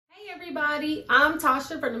Everybody, I'm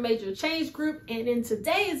Tasha from the Major Change Group, and in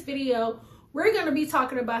today's video we're going to be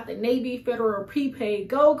talking about the Navy Federal Prepaid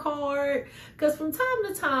Gold Card, because from time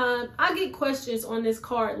to time I get questions on this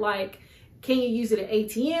card like, can you use it at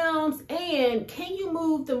ATMs, and can you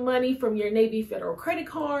move the money from your Navy Federal credit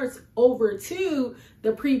cards over to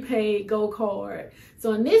the Prepaid Gold Card.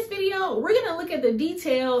 So in this video we're going to look at the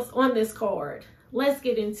details on this card. Let's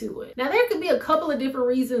get into it. Now, there could be a couple of different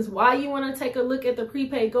reasons why you want to take a look at the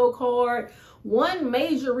Prepaid Gold Card. One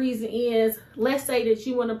major reason is, let's say that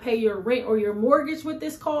you want to pay your rent or your mortgage with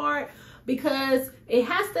this card, because it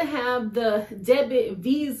has to have the debit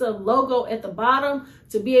Visa logo at the bottom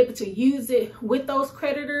to be able to use it with those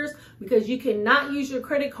creditors, because you cannot use your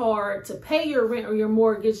credit card to pay your rent or your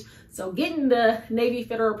mortgage. So getting the Navy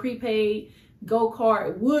Federal Prepaid Gold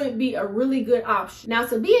Card would be a really good option. Now,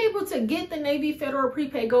 to be able to get the Navy Federal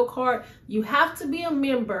Prepaid Gold Card, you have to be a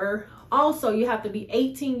member. Also, you have to be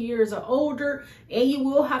 18 years or older, and you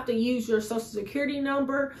will have to use your social security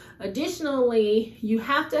number. Additionally, you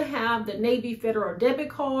have to have the Navy Federal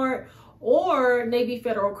debit card or Navy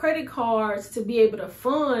Federal credit cards to be able to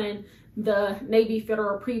fund the Navy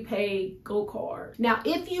Federal Prepaid Gold Card. Now,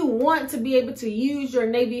 if you want to be able to use your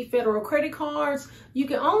Navy Federal credit cards, you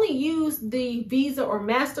can only use the Visa or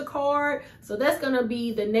MasterCard. So that's going to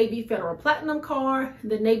be the Navy Federal Platinum Card,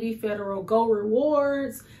 the Navy Federal Gold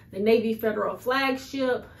Rewards, the Navy Federal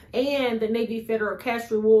Flagship, and the Navy Federal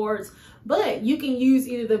Cash Rewards. But you can use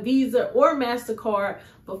either the Visa or MasterCard.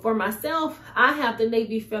 But for myself, I have the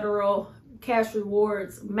Navy Federal Cash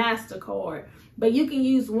Rewards MasterCard. But you can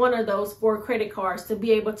use one of those 4 credit cards to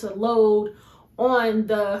be able to load on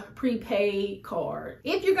the prepaid card.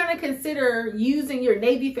 If you're going to consider using your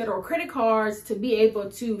Navy Federal credit cards to be able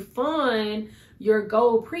to fund your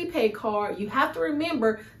gold prepaid card, you have to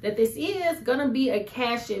remember that this is going to be a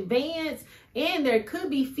cash advance, and there could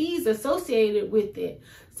be fees associated with it.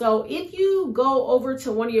 So if you go over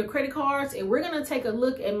to one of your credit cards, and we're going to take a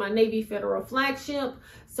look at my Navy Federal Flagship.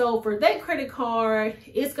 So for that credit card,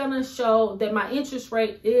 it's going to show that my interest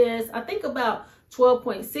rate is, I think, about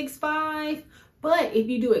 12.65. But if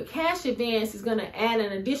you do a cash advance, it's going to add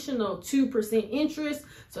an additional 2% interest.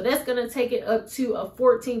 So that's going to take it up to a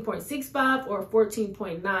 14.65 or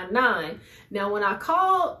 14.99. Now, when I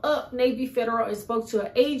called up Navy Federal and spoke to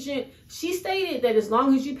an agent, she stated that as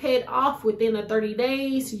long as you pay it off within the 30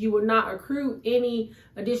 days, you will not accrue any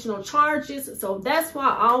additional charges. So that's why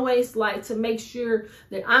I always like to make sure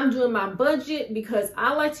that I'm doing my budget, because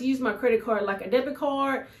I like to use my credit card like a debit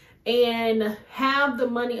card and have the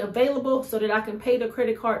money available so that I can pay the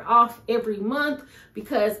credit card off every month,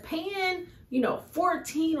 because paying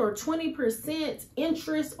 14 or 20%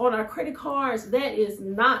 interest on our credit cards, that is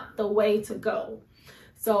not the way to go.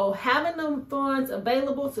 So having the funds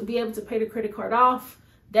available to be able to pay the credit card off,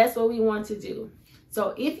 that's what we want to do.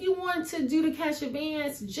 So if you want to do the cash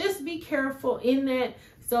advance, just be careful in that,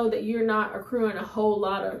 so that you're not accruing a whole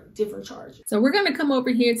lot of different charges. So we're going to come over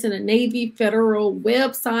here to the Navy Federal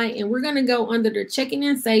website, and we're going to go under the checking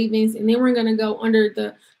and savings, and then we're going to go under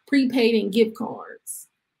the prepaid and gift cards.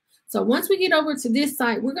 So once we get over to this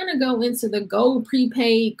site, we're going to go into the gold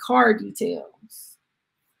prepaid card details.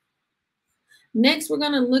 Next, we're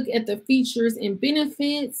going to look at the features and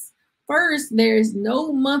benefits. First, there's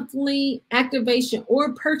no monthly activation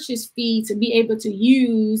or purchase fee to be able to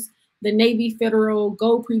use the Navy Federal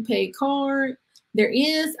Gold Prepaid Card. There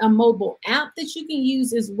is a mobile app that you can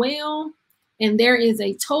use as well, and there is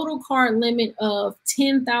a total card limit of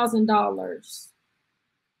 $10,000.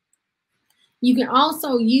 You can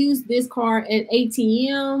also use this card at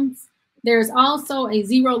ATMs. There's also a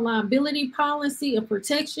zero liability policy of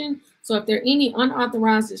protection. So if there are any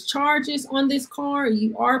unauthorized charges on this card,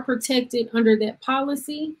 you are protected under that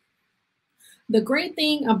policy. The great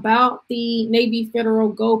thing about the Navy Federal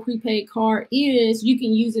Gold Prepaid Card is you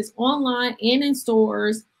can use this online and in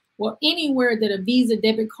stores or anywhere that a Visa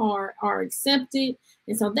debit card are accepted.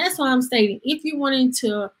 And so that's why I'm stating, if you're wanting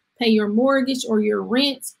to pay your mortgage or your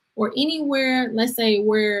rent or anywhere, let's say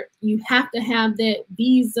where you have to have that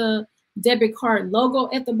Visa debit card logo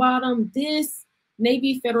at the bottom, this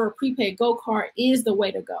Navy Federal Prepaid Gold Card is the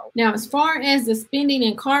way to go. Now, as far as the spending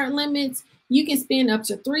and card limits, you can spend up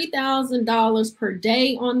to $3,000 per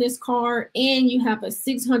day on this card, and you have a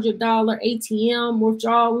 $600 ATM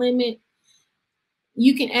withdrawal limit.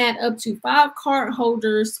 You can add up to 5 card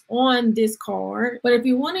holders on this card. But if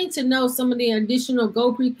you're wanting to know some of the additional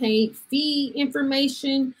Go Prepaid fee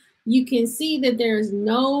information, you can see that there's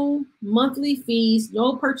no monthly fees,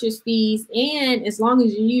 no purchase fees, and as long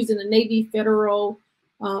as you're using the Navy Federal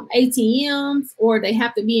ATMs, or they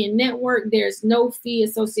have to be in network, there's no fee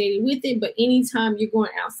associated with it. But anytime you're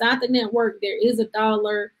going outside the network, there is a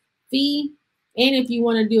 $1 fee. And if you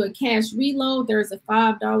want to do a cash reload, there's a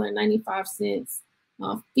 $5.95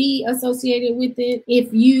 fee associated with it.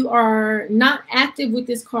 If you are not active with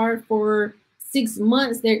this card for 6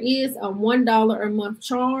 months, there is a $1 a month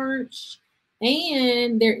charge.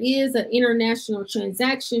 And there is an international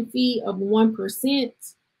transaction fee of 1%.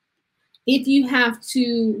 If you have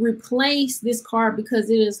to replace this card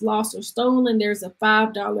because it is lost or stolen, there's a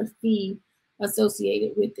 $5 fee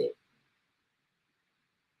associated with it.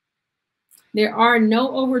 There are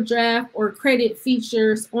no overdraft or credit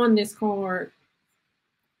features on this card.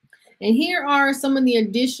 And here are some of the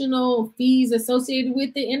additional fees associated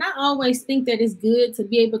with it. And I always think that it's good to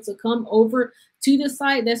be able to come over to the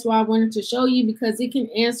site. That's why I wanted to show you, because it can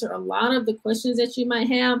answer a lot of the questions that you might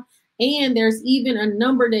have. And there's even a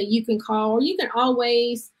number that you can call, or you can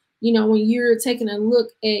always, you know, when you're taking a look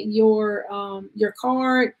at your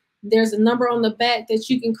card, there's a number on the back that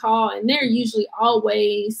you can call, and they're usually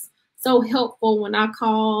always so helpful when I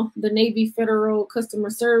call the Navy Federal customer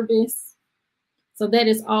service. So that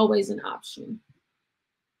is always an option.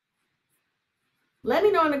 Let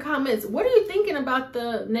me know in the comments, what are you thinking about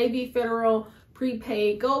the Navy Federal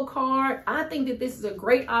Prepaid Gold Card? I think that this is a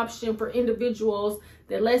great option for individuals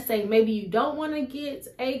that, let's say, maybe you don't want to get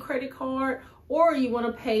a credit card, or you want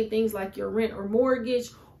to pay things like your rent or mortgage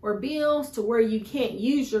or bills to where you can't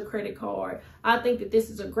use your credit card. I think that this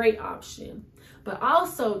is a great option. But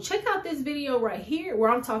also check out this video right here where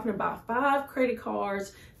I'm talking about 5 credit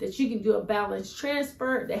cards that you can do a balance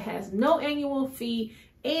transfer that has no annual fee,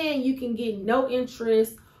 and you can get no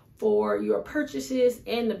interest for your purchases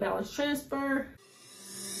and the balance transfer.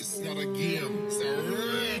 It's not a game, it's a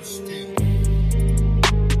rich thing.